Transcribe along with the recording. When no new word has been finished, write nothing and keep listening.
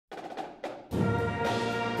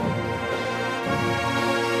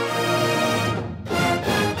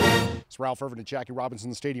Ralph Irvin at Jackie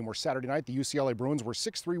Robinson Stadium, where Saturday night the UCLA Bruins were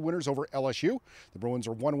 6-3 winners over LSU. The Bruins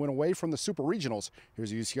are one win away from the Super Regionals.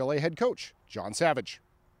 Here's UCLA head coach John Savage.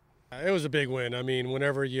 It was a big win. I mean,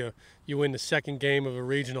 whenever you win the second game of a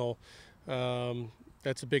regional,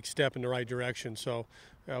 that's a big step in the right direction. So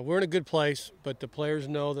we're in a good place, but the players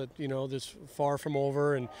know that this far from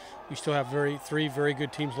over, and we still have three very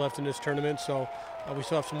good teams left in this tournament. So we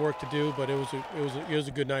still have some work to do, but it was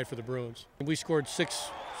a good night for the Bruins. We scored six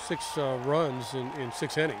runs in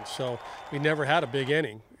 6 innings, so we never had a big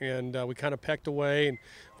inning, and we kind of pecked away, and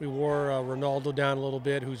we wore Ronaldo down a little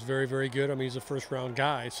bit, who's very, very good. I mean, he's a first-round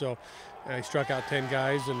guy, so he struck out 10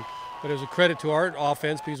 guys, but it was a credit to our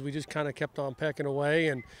offense because we just kind of kept on pecking away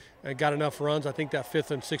and got enough runs. I think that 5th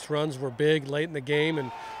and 6th runs were big late in the game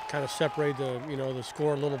and kind of separated the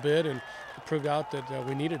score a little bit, and it proved out that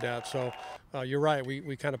we needed that. So you're right,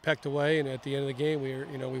 we kind of pecked away, and at the end of the game,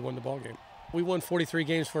 we won the ball game. We won 43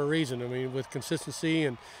 games for a reason. I mean, with consistency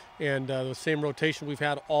and the same rotation we've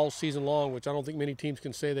had all season long, which I don't think many teams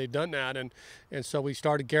can say they've done that. And so we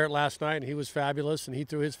started Garrett last night, and he was fabulous, and he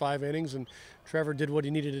threw his 5 innings. And Trevor did what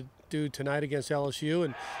he needed to do tonight against LSU,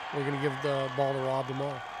 and we're going to give the ball to Rob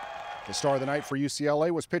tomorrow. The star of the night for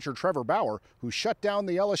UCLA was pitcher Trevor Bauer, who shut down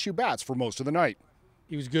the LSU bats for most of the night.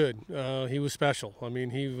 He was good. He was special. I mean,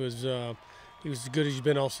 he was as good as he's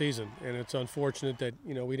been all season, and it's unfortunate that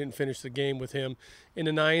we didn't finish the game with him in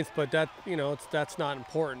the 9th. But that's not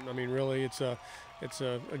important. I mean, really, it's a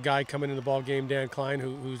guy coming in the ball game, Dan Klein,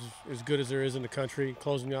 who's as good as there is in the country,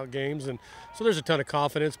 closing out games, and so there's a ton of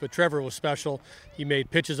confidence. But Trevor was special. He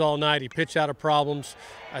made pitches all night. He pitched out of problems.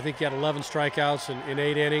 I think he had 11 strikeouts in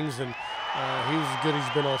 8 innings, and he was as good as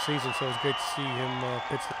he's been all season. So it was great to see him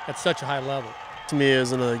pitch at such a high level. To me, it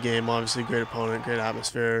was another game. Obviously, great opponent, great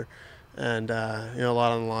atmosphere. And a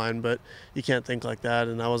lot on the line, but you can't think like that,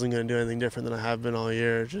 and I wasn't going to do anything different than I have been all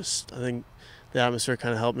year. Just I think the atmosphere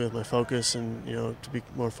kind of helped me with my focus and to be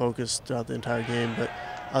more focused throughout the entire game. But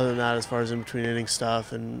other than that, as far as in between inning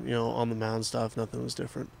stuff and on the mound stuff, nothing was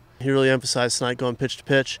different. He really emphasized tonight going pitch to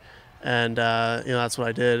pitch, and that's what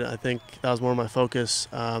I did. I think that was more of my focus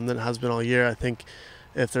than it has been all year. I think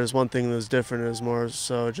if there's one thing that was different, it was more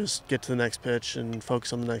so just get to the next pitch and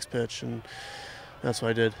focus on the next pitch, and that's what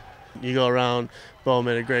I did. You go around, Bo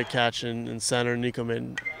made a great catch in center, Nico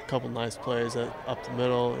made a couple nice plays up the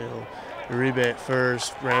middle, Uribe at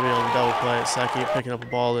first, Ramy on the double play at second, picking up a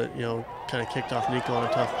ball that, kind of kicked off Nico on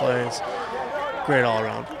a tough plays. Great all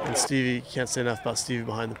around. And Stevie, can't say enough about Stevie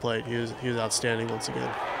behind the plate. He was outstanding once again.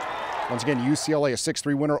 Once again, UCLA a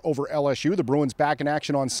 6-3 winner over LSU. The Bruins back in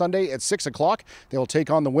action on Sunday at 6 o'clock. They'll take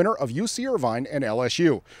on the winner of UC Irvine and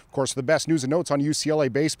LSU. Of course, the best news and notes on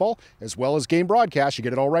UCLA baseball, as well as game broadcast, you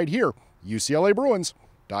get it all right here,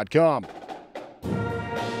 UCLABruins.com.